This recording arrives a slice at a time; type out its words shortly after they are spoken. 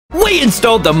Tommy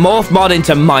installed the morph mod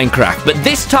into Minecraft, but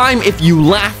this time, if you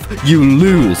laugh, you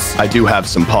lose. I do have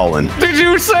some pollen. Did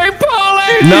you say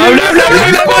pollen? No.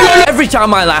 Every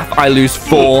time I laugh, I lose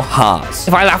 4 hearts.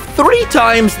 If I laugh 3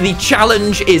 times, the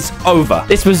challenge is over.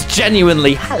 This was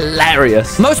genuinely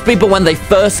hilarious. Most people, when they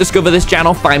first discover this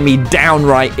channel, find me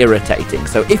downright irritating.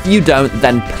 So if you don't,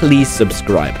 then please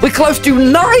subscribe. We're close to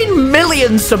 9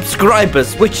 million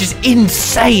subscribers, which is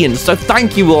insane. So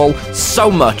thank you all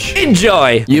so much.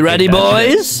 Enjoy. You ready,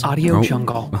 boys? Audio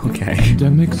jungle. Okay.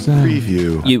 That makes sense.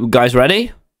 Preview. You guys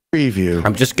ready? Preview.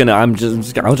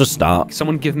 I'll just start.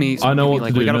 Someone give me. I know what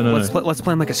to do. Let's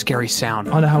plan like a scary sound.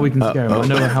 I know how we can scare him.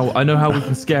 I know how we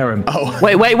can scare him. Oh.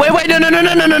 Wait.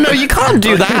 No. You can't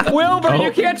do that. Wilbur,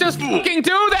 you can't just fucking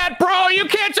do that, bro. You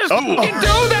can't just fucking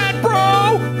do that,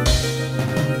 bro.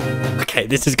 Okay,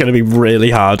 this is gonna be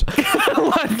really hard.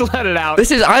 Let it out.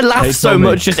 I laugh so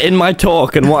much just in my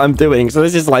talk and what I'm doing, so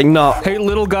this is like not. Hey,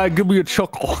 little guy, give me a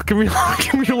chuckle. Give me a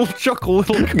little chuckle.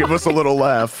 Give us a little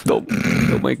laugh. Don't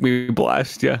make me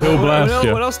blast you. He'll blast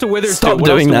you. What else do withers Stop do?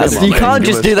 doing that. You can't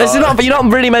just do this. You're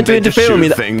not really meant to interfere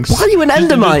with me. Why are you an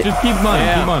endermite? Just keep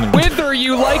mining. Whether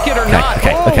you like it or not.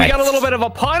 Okay. We got a little bit of a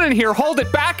pun in here. Hold it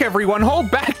back, everyone.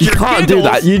 Hold back You your can't do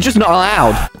that. You're just not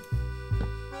allowed.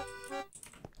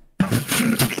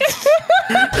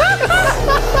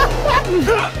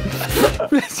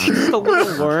 It's just a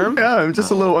little worm. Yeah, I'm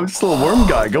just a little worm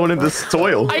guy going into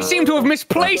soil. I seem to have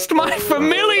misplaced my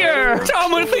familiar.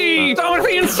 Tomothy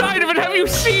inside of it. Have you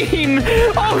seen?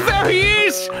 Oh, there he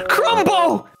is.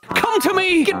 Crumble. Come to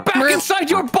me. Get back inside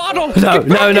your bottle. No.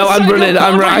 I'm running.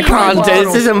 I can't.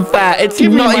 This isn't fair. It's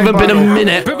not even been a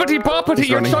minute. Bippity boppity,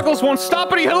 your chuckles won't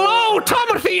stop any. Hello,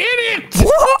 TommyInnit.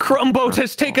 What? Crumboat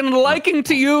has taken a liking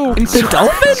to you. And The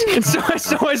dolphin? And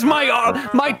so is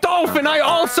my dolphin. I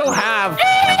also have.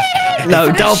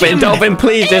 No, dolphin,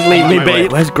 please just leave me be.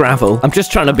 Where's Gravel? I'm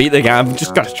just trying to beat the guy. I'm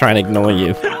just gonna try and ignore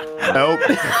you. Help.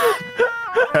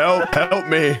 Help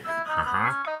me.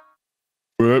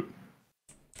 Whoop.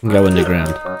 Go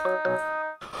underground.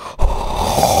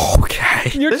 Okay.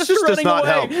 You're This just does running not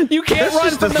away. help. You can't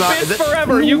run from the bits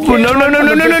forever. You No. I'm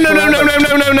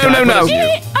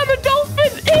a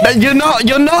dolphin.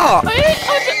 You're not.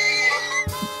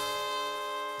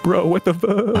 Bro, what the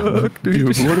fuck? Dude,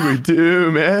 what do we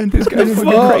do, man? This guy's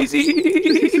fucking crazy.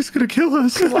 He's just gonna kill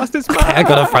us. He lost his mind. I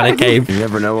gotta find a cave. You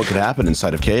never know what could happen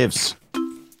inside of caves.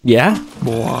 Yeah?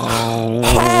 Whoa.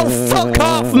 Oh, fuck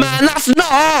off, man. That's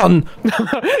not on.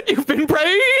 You've been pranked.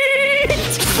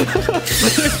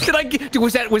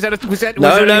 Was that?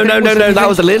 No. That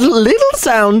was a little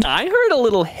sound. I heard a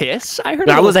little hiss.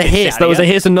 That was a hiss. That was a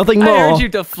hiss and nothing more. I heard you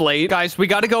deflate. Guys, we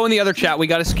got to go in the other chat. We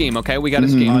got to scheme, okay? We got to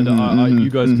scheme. You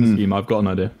guys can scheme. I've got an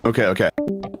idea. Okay.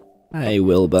 Hey,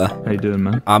 Wilbur. How you doing,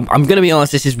 man? I'm gonna be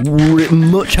honest. This is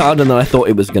much harder than I thought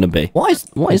it was gonna be. What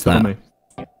is that? Me.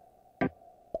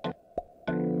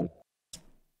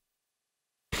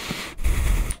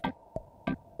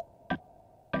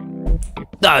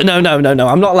 No.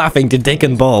 I'm not laughing to dick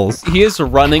and balls. He is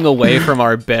running away from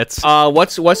our bits.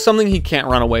 What's something he can't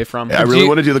run away from? Yeah, I really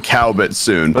want to do the cow bit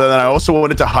soon, but then I also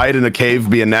wanted to hide in a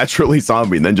cave, be a naturally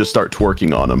zombie, and then just start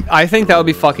twerking on him. I think that would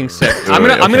be fucking sick. I'm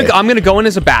gonna go in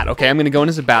as a bat. Okay, I'm gonna go in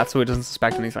as a bat so it doesn't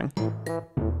suspect anything.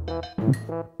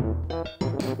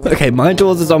 Okay, mine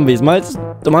towards the zombies. Mine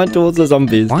towards the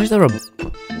zombies. Why is there a?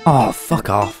 Oh, fuck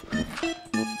off.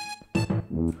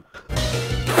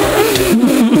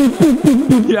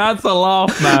 Yeah, that's a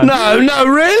laugh, man. No,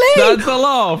 really? That's a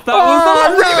laugh. That was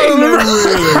no.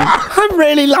 I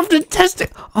really laughed at testing.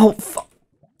 Oh, fuck.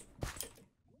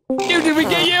 Did we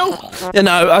get you?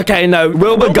 Okay, no.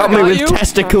 Wilbur got me with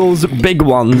testicles, big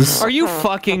ones. Are you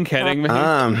fucking kidding me?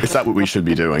 Is that what we should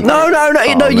be doing? No.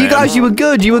 Oh, You guys, you were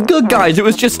good. You were good, guys. It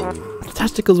was just the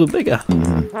testicles were bigger.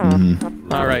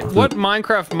 All right. What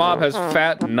Minecraft mob has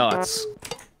fat nuts?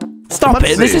 Stop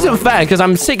it. This isn't fair because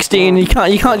I'm 16. You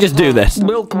can't just do this.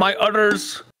 Milk my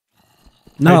udders.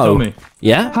 No. Hey, Tommy.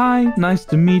 Yeah? Hi, nice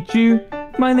to meet you.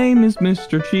 My name is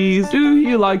Mr. Cheese. Do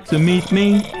you like to meet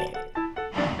me?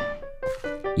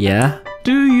 Yeah?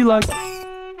 Do you like...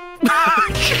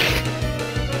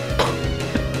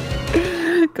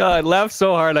 God, laughed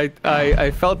so hard.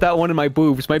 I felt that one in my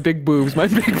boobs, my big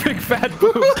fat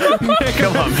boobs.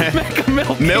 Come on, man.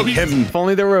 Milk him. If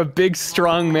only there were a big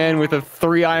strong man with a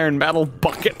 3-iron metal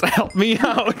bucket to help me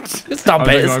out. Stop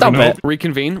it.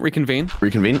 Reconvene. Reconvene?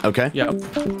 Okay. Yeah.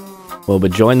 Wilbur,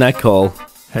 join that call.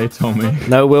 Hey, Tommy.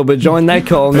 No, Wilbur, join that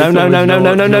call. No.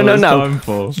 Time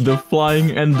for the flying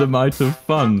endermite of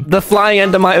fun. The flying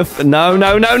endermite of... No.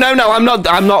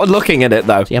 I'm not looking at it,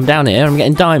 though. See, I'm down here. I'm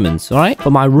getting diamonds, all right?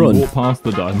 For my run. Walk past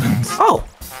the diamonds. Oh,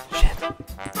 shit.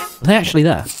 Are they actually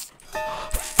there?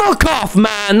 Fuck off,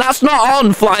 man! That's not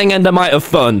on Flying Endermite of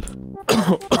Fun!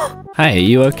 Hey, are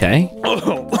you okay?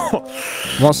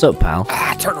 What's up, pal?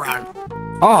 Turn around.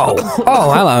 Oh,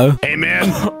 hello. Hey, man.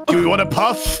 Do we want a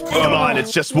puff? Come on,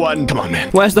 it's just one. Come on, man.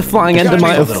 Where's the Flying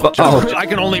Endermite of Fun? Oh, I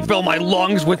can only fill my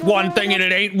lungs with one thing, and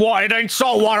it ain't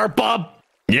salt water, bub.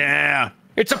 Yeah.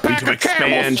 It's a pack of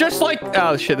camels, just like...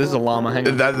 Oh, shit, this is a llama. Hang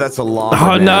on. That's a llama.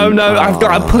 oh no, I've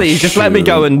got... Please, just let me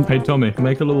go and... Hey, Tommy,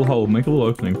 make a little hole. Make a little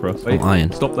opening for us. Wait,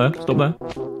 Iron. stop there. Stop there.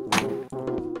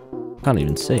 Can't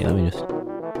even see. Let me just...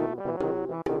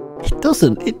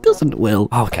 It doesn't, Will.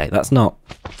 Oh, okay, that's not...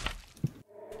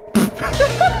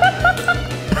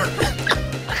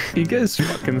 You guys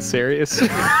fucking serious?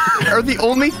 Are the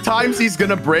only times he's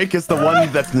gonna break is the one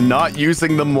that's not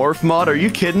using the morph mod? Are you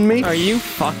kidding me? Are you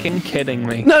fucking kidding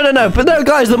me? No, but no,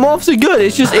 guys, the morphs are good.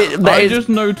 It's just... I just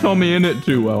know TommyInnit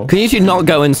too well. Can you two not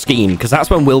go and scheme? Because that's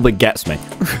when Wilbur gets me.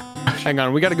 Hang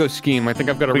on, we gotta go scheme. I think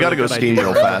I've got a We gotta go scheme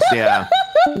real fast, yeah.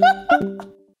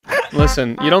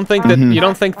 Listen, you don't think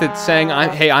that saying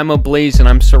I'm ablaze and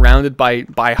I'm surrounded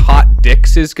by hot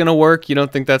dicks is gonna work? You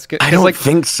don't think that's good? I don't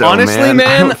think so, honestly,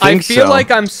 man, I feel so. like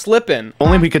I'm slipping.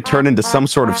 Only we could turn into some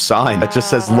sort of sign that just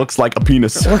says looks like a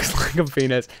penis. Looks like a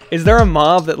penis. Is there a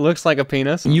mob that looks like a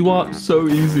penis? You are so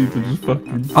easy to just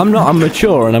fucking... I'm not. I'm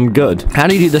mature and I'm good. How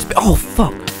do you do this? Oh,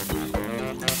 fuck.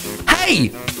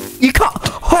 Hey! You can't...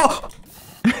 Oh.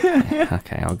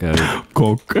 Okay, I'll go.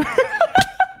 Cock.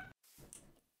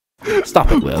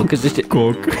 Stop it, Will, because this is...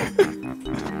 Cock.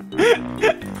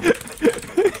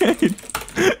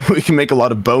 We can make a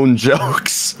lot of bone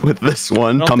jokes with this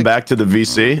one. Come back to the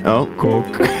VC. Oh.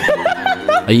 Cock.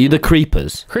 Are you the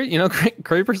creepers?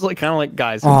 Creepers look kind of like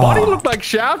guys. Body look like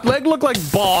shaft, leg look like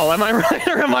ball. Am I right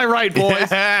or am I right, boys?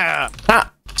 Yeah.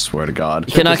 Ah. Swear to God.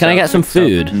 Can I get some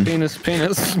food? Penis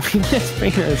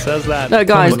says that. No,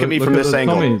 guys. Look at me from this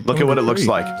angle. Look at what it looks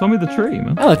like. Tommy the tree,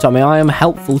 man. Hello, Tommy. I am a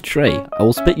helpful tree. I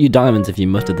will spit you diamonds if you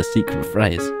mutter the secret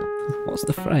phrase. What's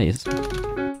the phrase?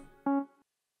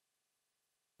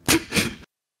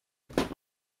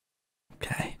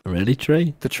 Okay. Ready,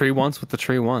 tree? The tree wants what the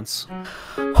tree wants.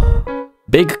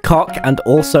 Big cock and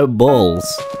also balls.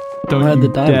 Don't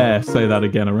you dare say that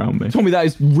again around me. Tommy, that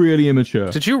is really immature.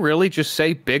 Did you really just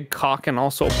say big cock and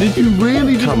also... Did you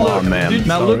really just Come on, man.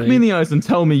 Now look me in the eyes and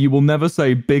tell me you will never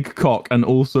say big cock and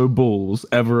also balls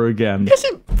ever again. Is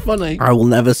it funny? I will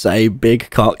never say big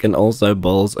cock and also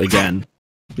balls again.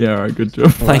 Yeah, alright, good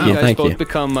job. Thank you, thank you.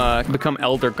 Become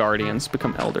elder guardians.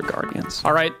 Become elder guardians.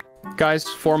 All right, guys,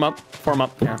 form up. Form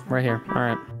up. Yeah, right here. All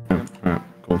right. Alright,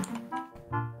 cool.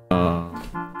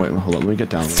 Wait, hold on, let me get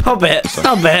down. Stop it!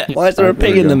 Stop it! Why is there a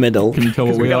pig in the middle? Can you tell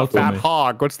what we are, Fat Tommy?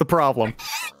 hog. What's the problem?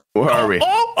 Where are we? No!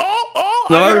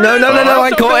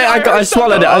 I caught it! I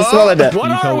swallowed it! I swallowed it!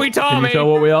 What are we, Can Tommy? you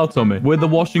tell what we are, Tommy? We're the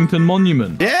Washington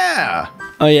Monument. Yeah!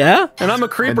 Oh, yeah? And I'm a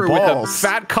creeper with a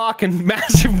fat cock and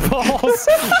massive balls.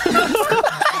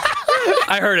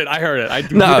 I heard it.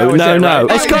 No.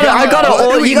 It's got it. I got it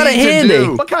all. You got it handy.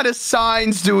 What kind of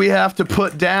signs do we have to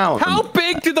put down? How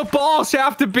big do the balls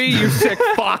have to be, you sick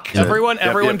fuck? Everyone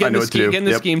get in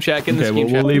the scheme check.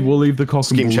 We'll leave the cock and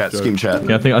Scheme balls chat, joke. scheme chat.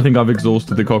 Yeah, I think I've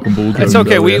exhausted the cock and ball joke. It's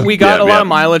okay. We got a lot yeah. of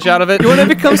mileage out of it. You want to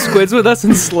become squids with us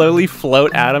and slowly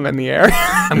float Adam in the air?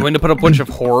 I'm going to put a bunch of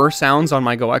horror sounds on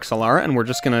my Go XLR, and we're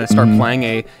just going to start playing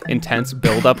a intense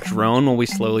build-up drone while we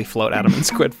slowly float Adam in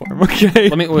squid form. Okay.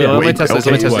 Let me test this.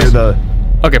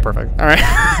 Okay, perfect. All right.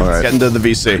 All right. Get into the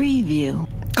VC. Preview.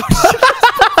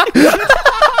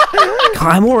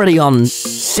 I'm already on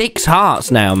 6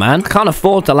 hearts now, man. I can't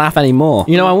afford to laugh anymore.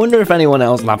 You know, I wonder if anyone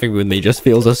else laughing with me just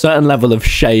feels a certain level of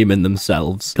shame in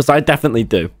themselves. Because I definitely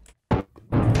do.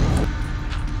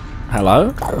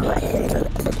 Hello?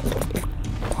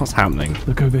 What's happening?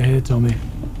 Look over here, Tommy.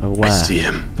 Oh, where? I see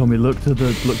him. Tommy, look to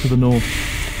the north.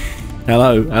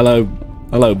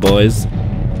 Hello, boys.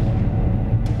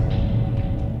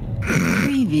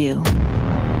 Preview.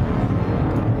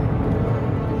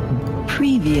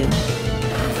 Preview.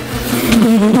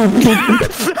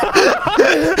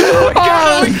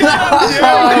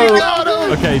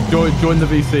 Okay, join the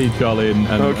VC, Charlie. And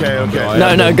Okay.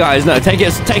 No, guys, no. Take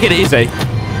it easy.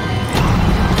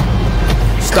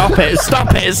 Stop it.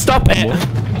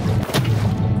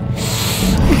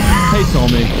 Hey,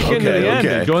 Tommy.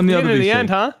 Okay. Join the other VC. the end,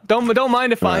 huh? Don't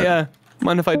mind if I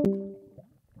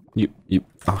You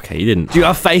okay, you didn't. Do you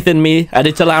have faith in me,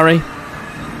 Editor Larry?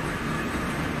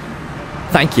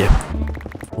 Thank you.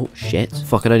 Oh, shit.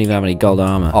 Fuck, I don't even have any gold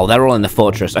armor. Oh, they're all in the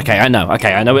fortress. Okay, I know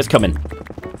it's coming.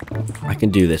 I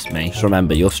can do this, me. Just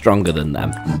remember, you're stronger than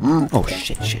them. Oh,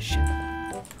 shit.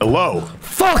 Hello.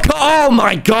 Fuck! Oh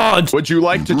my god! Would you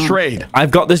like to trade? I've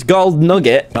got this gold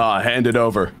nugget. Hand it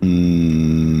over.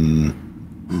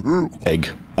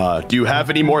 Egg. Do you have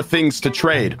any more things to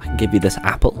trade? I can give you this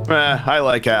apple. I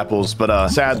like apples, but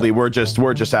sadly we're just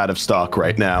out of stock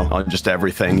right now on just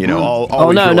everything. You know, all Oh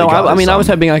we've no, really no. got I is mean, I was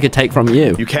some- hoping I could take from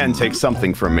you. You can take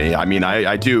something from me. I mean,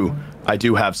 I do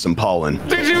have some pollen.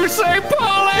 Did you say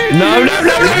pollen? No, no, no,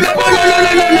 no, no, no,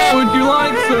 no, no, no. Would you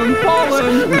like some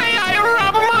pollen? May I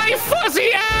rub my fuzzy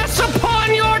ass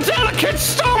upon your delicate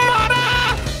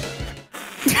stomata?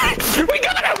 We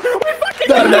got him! We fucking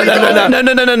No, no, no, no, no,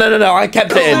 no, no, no, no, no, no. I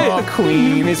kept it in. The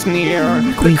queen is near.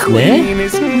 Queen's The queen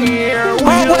is near.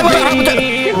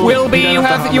 Will be. You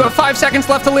have 5 seconds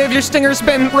left to live. Your stinger's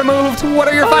been removed. What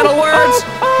are your final words?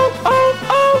 Fuck!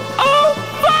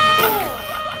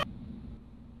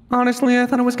 Honestly, I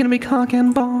thought it was gonna be cock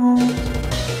and ball.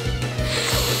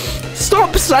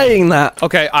 Stop saying that.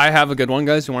 Okay, I have a good one,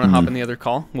 guys. You want to hop in the other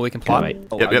call? Well, we can plot. Wait.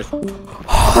 Yep.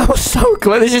 Oh, that was so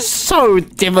close. This is so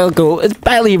difficult. It's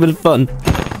barely even fun.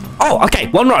 Oh, okay.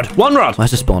 One rod. One rod.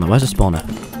 Where's the spawner? Where's the spawner?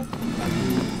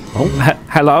 Oh,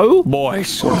 hello?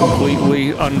 Boys, we're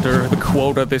completely under the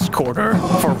quota this quarter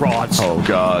for rods. Oh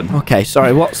God. Okay,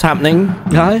 sorry. What's happening,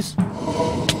 guys?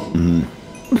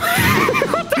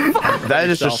 That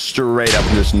is just straight up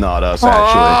just not us,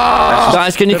 actually.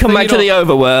 Guys, can you come back to the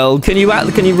overworld? Can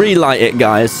you relight it,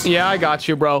 guys? Yeah, I got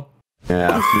you, bro.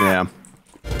 Yeah.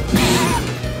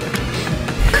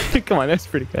 Come on, that's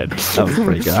pretty good. That was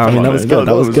pretty good. I mean, that was good.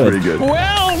 That was pretty good. good.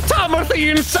 Well, Timothy,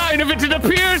 inside of it, it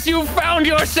appears you found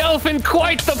yourself in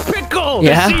quite the pickle.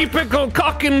 Yeah? The sea pickle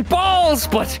cock and balls,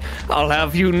 but I'll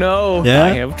have you know, Yeah? I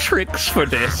have tricks for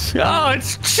this. Oh,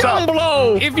 it's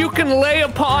Chumblo. If you can lay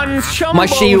upon Chumbo My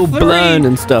shield burn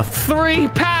and stuff. 3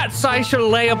 pats, I shall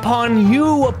lay upon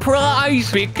you a prize.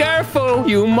 Be careful,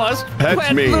 you must Pet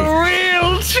pet me. the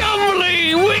real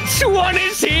Chumbly. Which one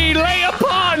is he? Lay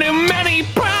upon him many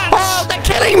pats. Oh, they're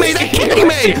killing me! They're killing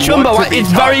me! Chumbo, want to be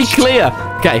it's very touched. clear.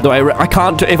 Okay, though I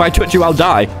can't. If I touch you, I'll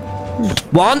die.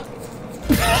 One.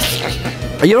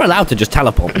 You're allowed to just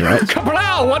teleport me, right?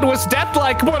 Kablow, what was death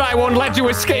like? But I won't let you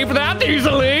escape that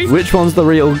easily. Which one's the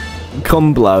real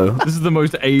Cumblo? This is the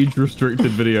most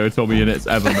age-restricted video TommyInnit's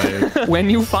ever made. When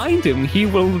you find him, he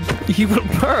will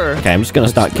purr. Okay, I'm just gonna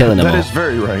start killing them That all. is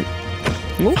very right.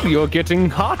 Ooh, you're getting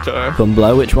hotter.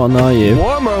 Cumblo, which one are you?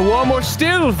 Warmer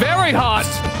still. Very hot.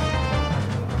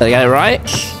 Did I get it right?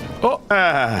 Oh,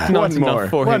 One not more. enough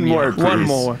for One him more, yet. One please.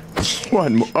 more.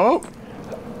 One more. Oh.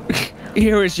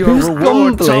 Here is your Who's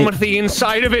reward, grumbling? Timothy,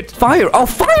 inside of it. Fire! Oh,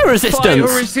 fire resistance!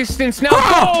 Fire resistance. Now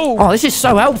go! Oh, this is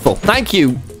so helpful. Thank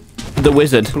you, the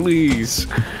wizard. Please,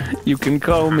 you can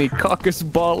call me Caucus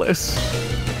Ballus.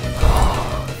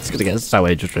 It's gonna get so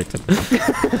age restricted.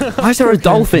 Why is there a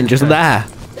dolphin just there?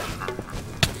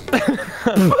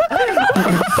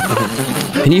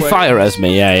 Can you fire as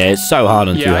me? Yeah, it's so hard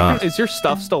and too Yeah, hard. is your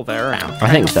stuff still there? I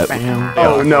think so.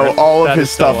 Oh no, all of That his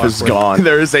is so stuff is awkward. gone.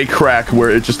 There is a crack where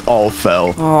it just all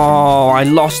fell. Oh, I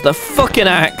lost the fucking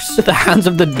axe at the hands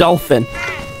of the dolphin.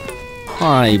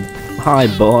 Hi,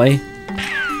 boy.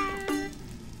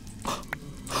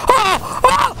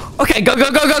 Oh! Okay, go.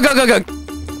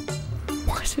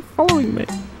 Why is it following me?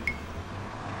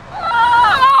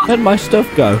 Where'd my stuff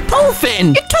go? Dolphin!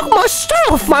 You took my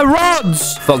stuff! My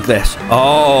rods! Fuck this.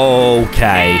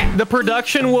 Okay. The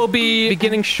production will be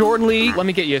beginning shortly. Let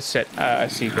me get you a seat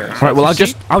here. Right, well,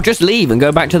 I'll just leave and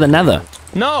go back to the nether.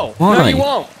 No, Why? you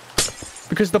won't.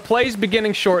 Because the play's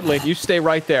beginning shortly. You stay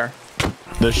right there.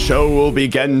 The show will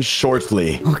begin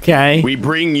shortly. Okay. We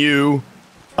bring you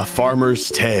a farmer's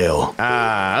tale.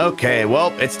 Okay.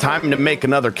 Well, it's time to make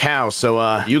another cow,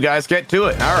 so you guys get to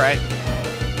it. All right.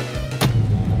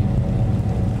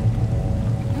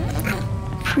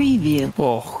 Preview.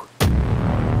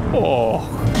 Oh.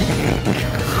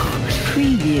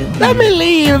 Preview. Let me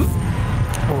leave.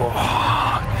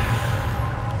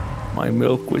 My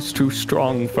milk was too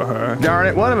strong for her. Darn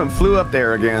it, one of them flew up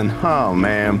there again. Oh,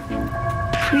 man.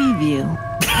 Preview.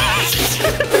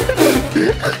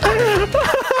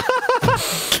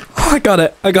 Oh, I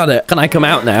got it. Can I come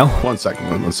out now? 1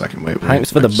 second. One second. Wait.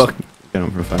 Thanks for the book. Get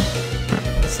on for fun.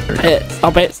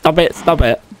 Stop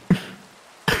it.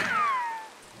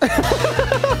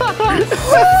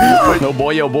 No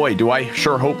boy, oh boy, do I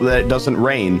sure hope that it doesn't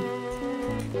rain.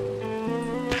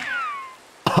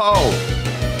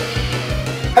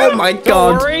 Oh my Don't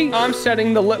god. worry, I'm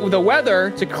setting the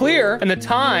weather to clear and the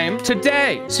time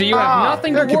today, so you have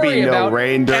nothing to there could worry be no about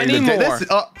rain during the day. anymore.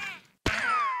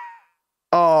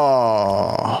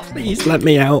 Oh, Please let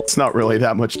me out. it's not really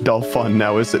that much dull fun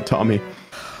now, is it, Tommy?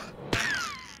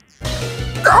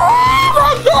 Oh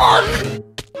my god!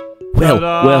 Will,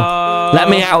 let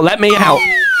me out, let me out.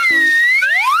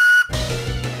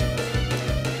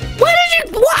 Where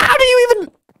did you, how do you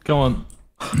even? Go on.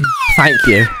 Thank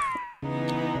you.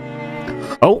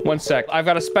 Oh, 1 sec. I've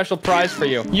got a special prize for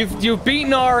you. You've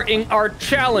beaten our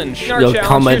challenge. Our Your challenge.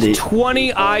 comedy. Here's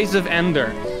 20 Eyes of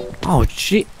Ender. oh,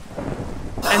 gee.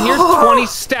 And here's 20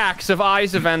 stacks of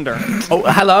Eyes of Ender. Oh,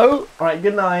 hello. All right,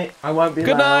 good night. I won't be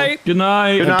Good night. Good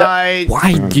night. Good night.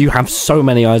 Why do you have so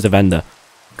many Eyes of Ender?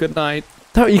 Good night.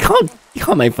 No, you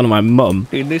can't make fun of my mum.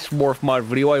 In this morph mod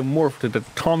video, I morphed into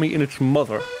TommyInnit's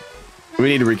mother. We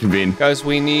need to reconvene. Guys,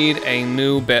 we need a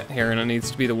new bit here, and it needs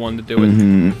to be the one to do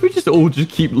it. We just all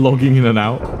keep logging in and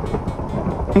out.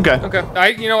 Okay. Okay.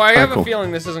 I have cool. a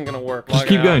feeling this isn't gonna work. Just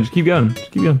keep going. Just keep going.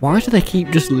 Just keep going. Why do they keep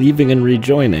just leaving and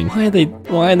rejoining? Why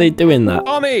are they doing that?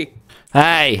 Tommy,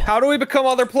 Hey, how do we become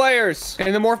other players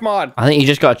in the morph mod? I think you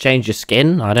just got to change your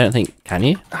skin. I don't think, can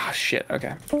you? Ah, shit.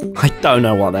 Okay. I don't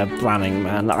know what they're planning,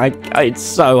 man. It's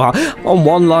so hard. On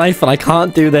one life, and I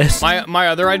can't do this. My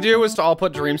other idea was to all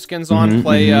put dream skins on,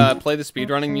 play the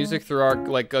speedrunning music through our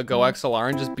Go XLR,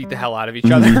 and just beat the hell out of each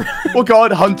other. We'll call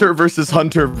it Hunter versus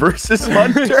Hunter versus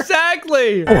Hunter.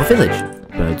 Exactly. Oh, a village.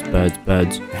 Birds, birds,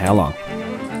 birds. How long?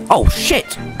 Oh,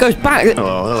 shit. Goes back.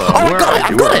 Hello. Oh, I got it.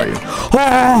 I got it.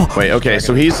 Oh. Wait, okay,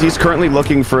 so he's currently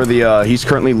looking for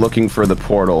the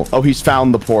portal. Oh, he's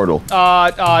found the portal.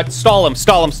 Stall him.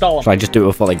 Should I just do it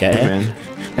before they get here?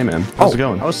 Hey man, how's it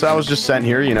going? I was just sent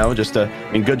here, you know, just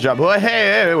good job. Well,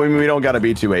 hey, we don't gotta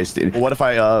be too hasty. What if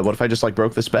I just like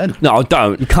broke this bed? No,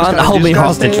 don't. You can't hold me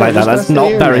hostage like that. That's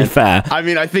not very fair. I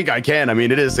mean, I think I can. I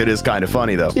mean, it is kind of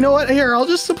funny though. You know what? Here, I'll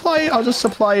just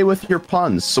supply you with your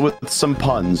puns. So with some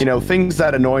puns, you know, things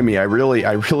that annoy me. I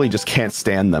really just can't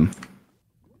stand them.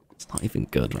 It's not even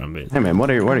good, Rambo. Hey man, what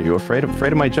are you afraid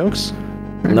of my jokes?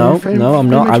 No, I'm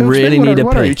not. I really need a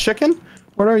What are pee. you, chicken?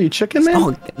 What are you, chicken, man?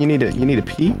 Oh. You need a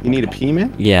pee? You need a pee,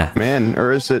 man? Yeah. Man,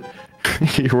 or is it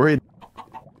you're worried?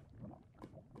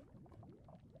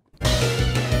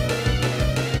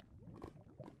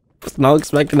 Not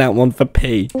expecting that one for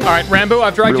pee. All right, Rambo,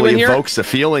 I've dragged you in Really here. evokes a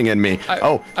feeling in me.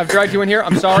 I've dragged you in here.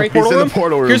 I'm sorry. He's in the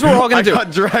portal room. Here's what we're all gonna do. I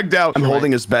got dragged out. I'm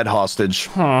holding his bed hostage.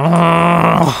 There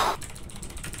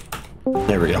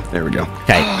we go. There we go.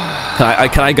 Okay.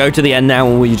 Can I go to the end now,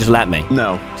 or will you just let me?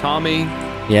 No. Tommy,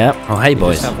 Yeah. Oh, hey, we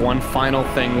boys. just have one final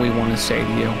thing we want to say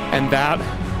to you, and that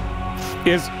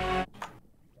is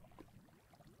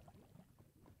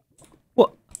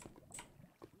What?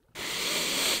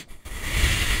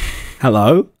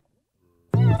 Hello?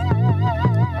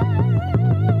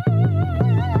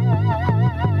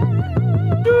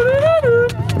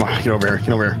 Come on, get over here. Get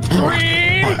over here. Come on.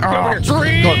 I'm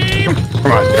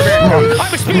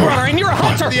a speedrunner, and you're a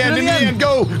hunter. the end.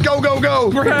 Go.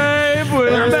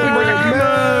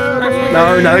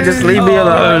 No, just leave me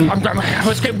alone. I'm a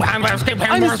speedrunner.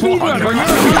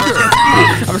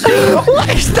 What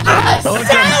is that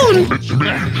sound?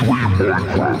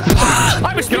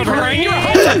 I'm a speedrunner, and you're a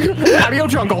hunter. Audio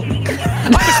jungle.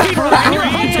 I'm a speedrunner, and you're a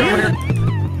hunter.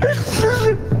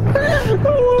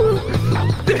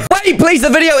 Wait, please, the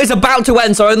video is about to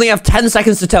end, so I only have 10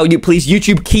 seconds to tell you. Please,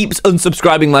 YouTube keeps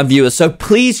unsubscribing my viewers, so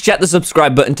please check the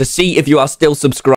subscribe button to see if you are still subscribed.